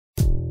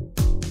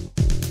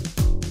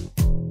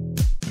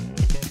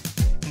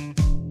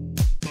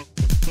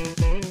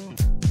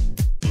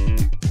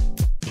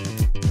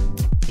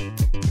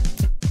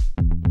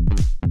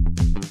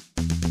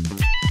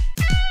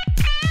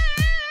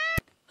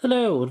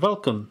Hello and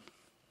welcome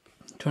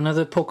to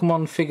another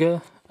Pokemon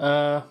figure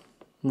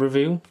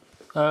review.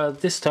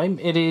 This time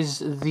it is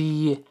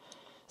the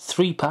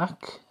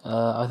 3-pack,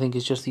 I think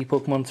it's just the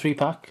Pokemon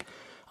 3-pack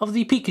of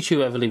the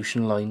Pikachu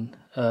evolution line,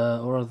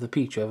 or the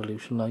Pichu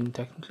evolution line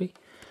technically.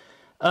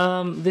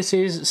 This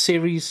is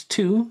Series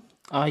 2.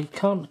 I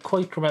can't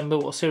quite remember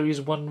what Series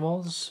 1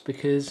 was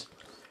because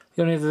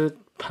the only other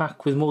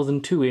pack with more than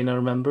 2 in I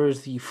remember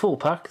is the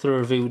 4-pack that I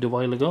reviewed a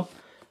while ago,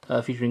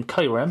 featuring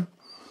Kyurem.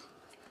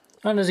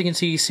 And as you can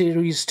see,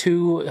 Series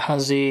 2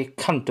 has a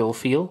Kanto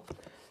feel.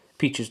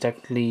 Pichu's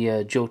technically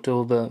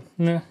Johto, but,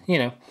 you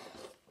know.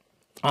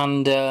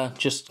 And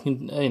just,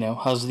 you know,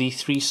 has the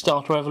 3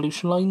 starter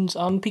evolution lines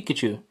and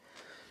Pikachu.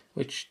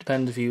 Which,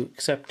 depends if you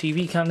accept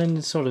TV canon,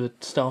 is sort of a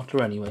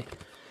starter anyway.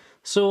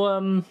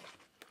 So,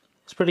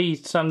 it's pretty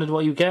standard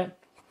what you get.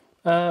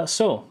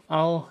 So,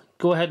 I'll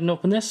go ahead and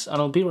open this, and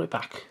I'll be right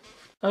back.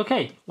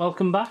 Okay,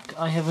 welcome back.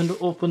 I haven't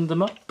opened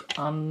them up,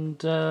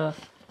 and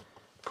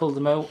pull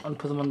them out and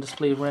put them on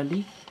display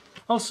ready.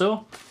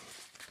 Also,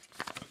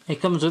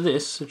 it comes with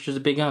this, which is a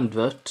big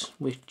advert,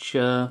 which,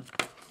 you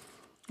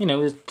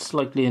know, is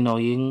slightly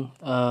annoying,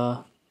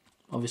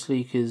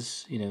 obviously,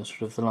 because, you know,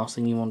 sort of the last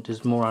thing you want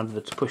is more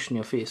adverts pushing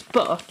your face.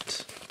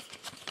 But,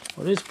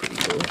 what is pretty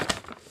cool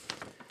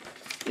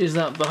is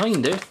that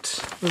behind it,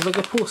 there's like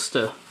a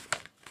poster.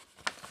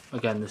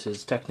 Again, this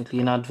is technically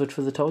an advert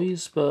for the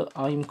toys, but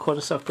I'm quite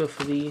a sucker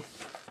for the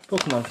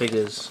Pokemon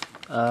figures.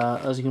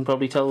 As you can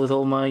probably tell with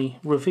all my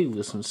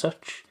reviews and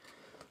such.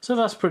 So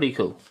that's pretty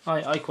cool.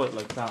 I quite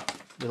like that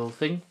little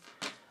thing.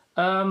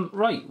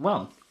 Right,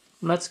 well,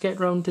 let's get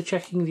round to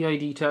checking the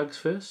ID tags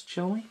first,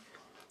 shall we?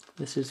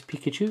 This is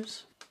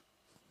Pikachu's.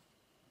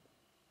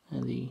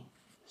 And the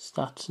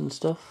stats and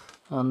stuff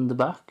on the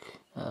back,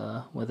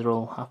 where they're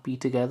all happy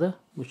together,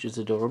 which is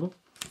adorable.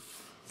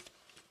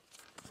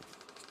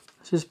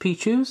 This is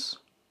Pichu's.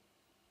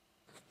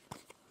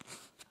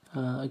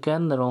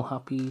 Again, they're all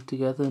happy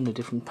together in a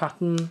different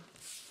pattern.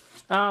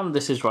 And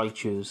this is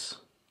Raichu's.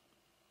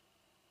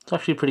 It's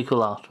actually a pretty cool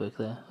artwork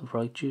there of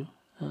Raichu.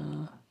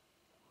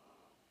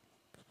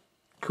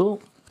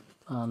 Cool.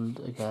 And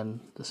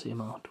again, the same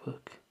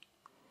artwork.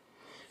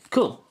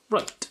 Cool.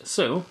 Right,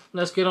 so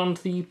let's get on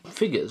to the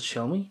figures,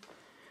 shall we?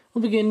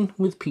 We'll begin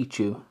with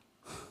Pichu.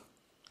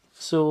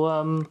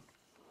 So,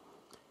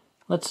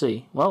 let's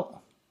see.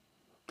 Well,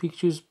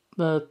 Pikachu's,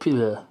 not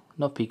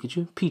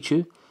Pikachu,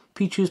 Pichu.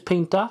 Pichu's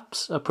paint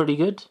apps are pretty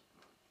good.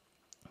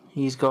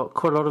 He's got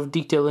quite a lot of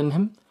detail in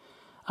him.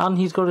 And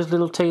he's got his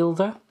little tail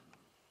there,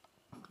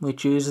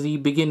 which is the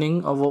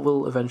beginning of what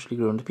will eventually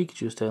grow into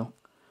Pikachu's tail.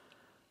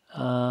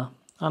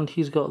 And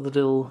he's got the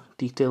little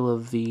detail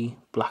of the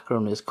black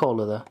around his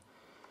collar there,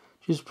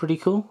 which is pretty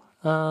cool.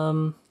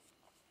 So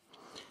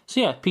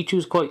yeah,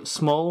 Pichu's quite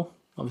small,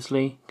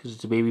 obviously, because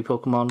it's a baby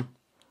Pokemon.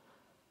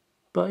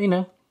 But, you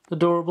know,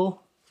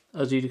 adorable,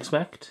 as you'd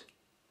expect.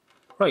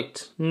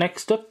 Right,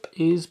 next up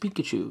is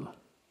Pikachu.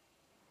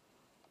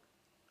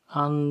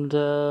 And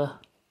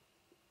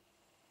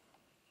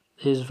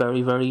his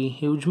very, very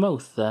huge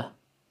mouth there.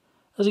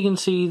 As you can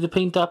see, the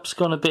paint app's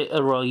gone a bit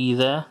awry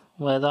there,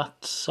 where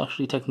that's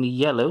actually technically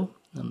yellow,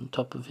 and the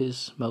top of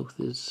his mouth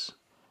is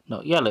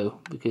not yellow,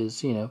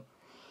 because, you know,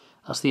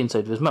 that's the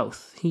inside of his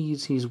mouth.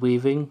 He's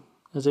waving,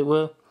 as it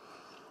were.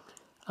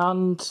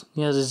 And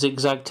he has a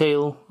zigzag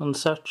tail and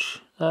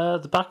such.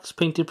 The back's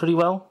painted pretty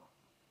well.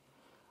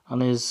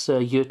 And his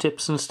ear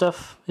tips and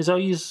stuff. His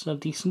eyes are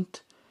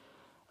decent.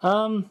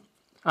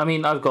 I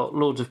mean, I've got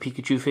loads of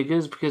Pikachu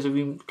figures because I've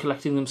been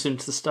collecting them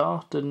since the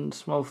start, and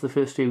well, for the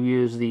first few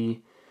years of the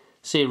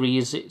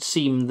series, it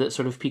seemed that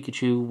sort of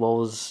Pikachu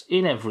was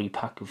in every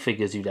pack of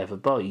figures you'd ever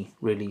buy,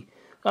 really.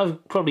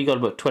 I've probably got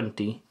about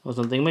 20 or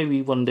something.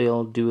 Maybe one day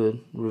I'll do a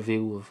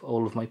review of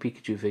all of my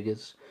Pikachu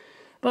figures.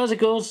 But as it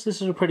goes,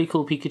 this is a pretty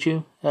cool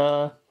Pikachu.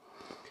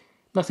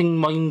 Nothing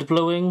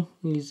mind-blowing,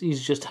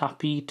 he's just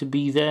happy to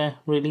be there,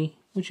 really,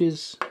 which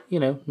is, you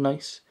know,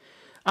 nice.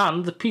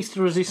 And the piece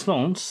de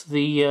resistance,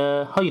 the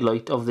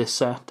highlight of this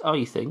set,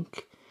 I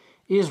think,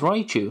 is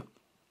Raichu.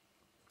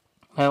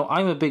 Now,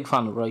 I'm a big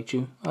fan of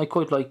Raichu. I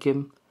quite like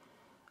him.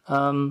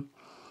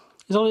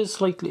 He's always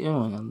slightly...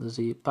 Oh, hang on, there's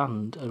a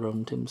band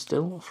around him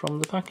still from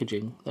the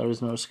packaging. There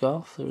is no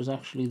scarf, there is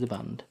actually the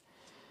band.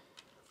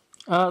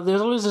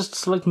 There's always a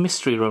slight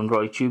mystery around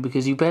Raichu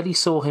because you barely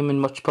saw him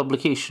in much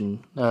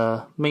publication,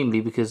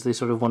 mainly because they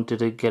sort of wanted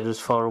to get as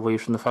far away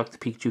from the fact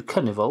that Pikachu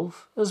can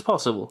evolve as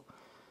possible,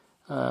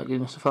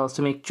 getting so far as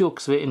to make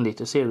jokes of it in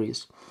later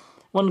series.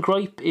 One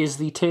gripe is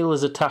the tail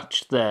is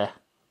attached there,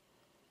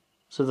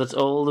 so that's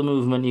all the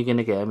movement you're going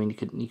to get. I mean,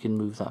 you can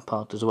move that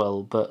part as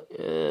well, but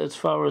as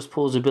far as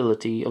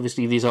posability,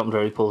 obviously these aren't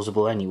very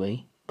posable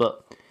anyway,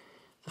 but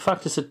the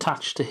fact it's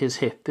attached to his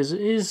hip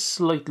is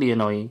slightly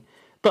annoying.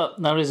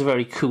 But there is a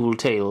very cool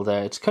tail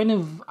there. It's kind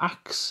of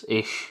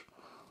axe-ish,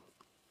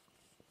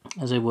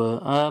 as it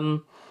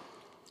were.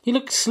 He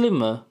looks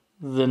slimmer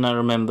than I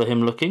remember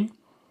him looking.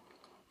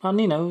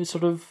 And, you know, it's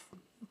sort of...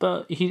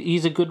 But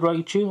he's a good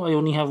Raichu. I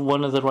only have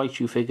one other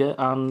Raichu figure,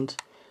 and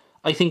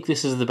I think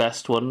this is the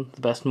best one,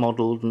 the best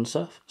modelled and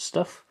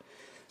stuff.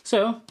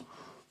 So,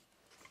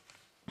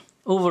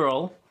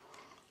 overall,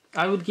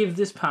 I would give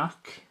this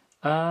pack,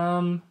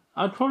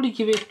 I'd probably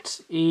give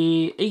it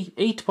a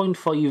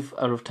 8.5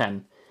 out of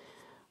 10.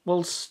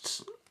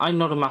 Whilst I'm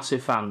not a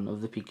massive fan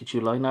of the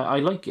Pikachu line, I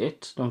like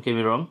it, don't get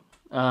me wrong.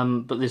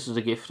 But this is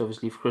a gift,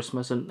 obviously, for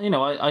Christmas, and, you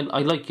know,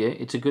 I like it.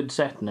 It's a good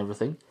set and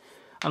everything.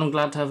 And I'm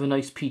glad to have a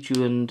nice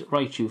Pichu and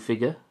Raichu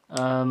figure,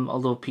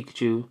 although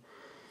Pikachu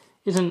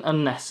isn't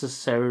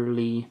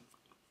unnecessarily,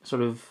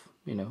 sort of,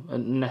 you know,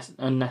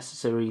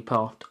 unnecessary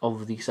part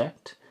of the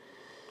set.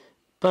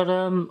 But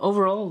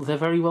overall, they're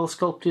very well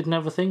sculpted and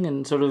everything,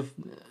 and sort of,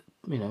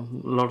 you know,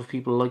 a lot of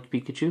people like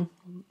Pikachu,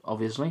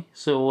 obviously.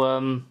 So,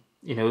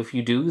 you know, if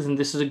you do, then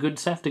this is a good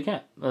set to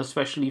get,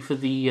 especially for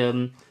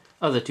the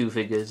other two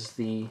figures,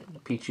 the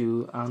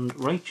Pichu and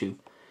Raichu.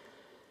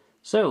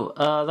 So,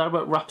 that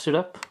about wraps it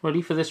up,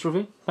 really, for this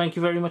review. Thank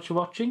you very much for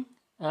watching.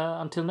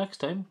 Until next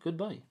time,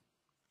 goodbye.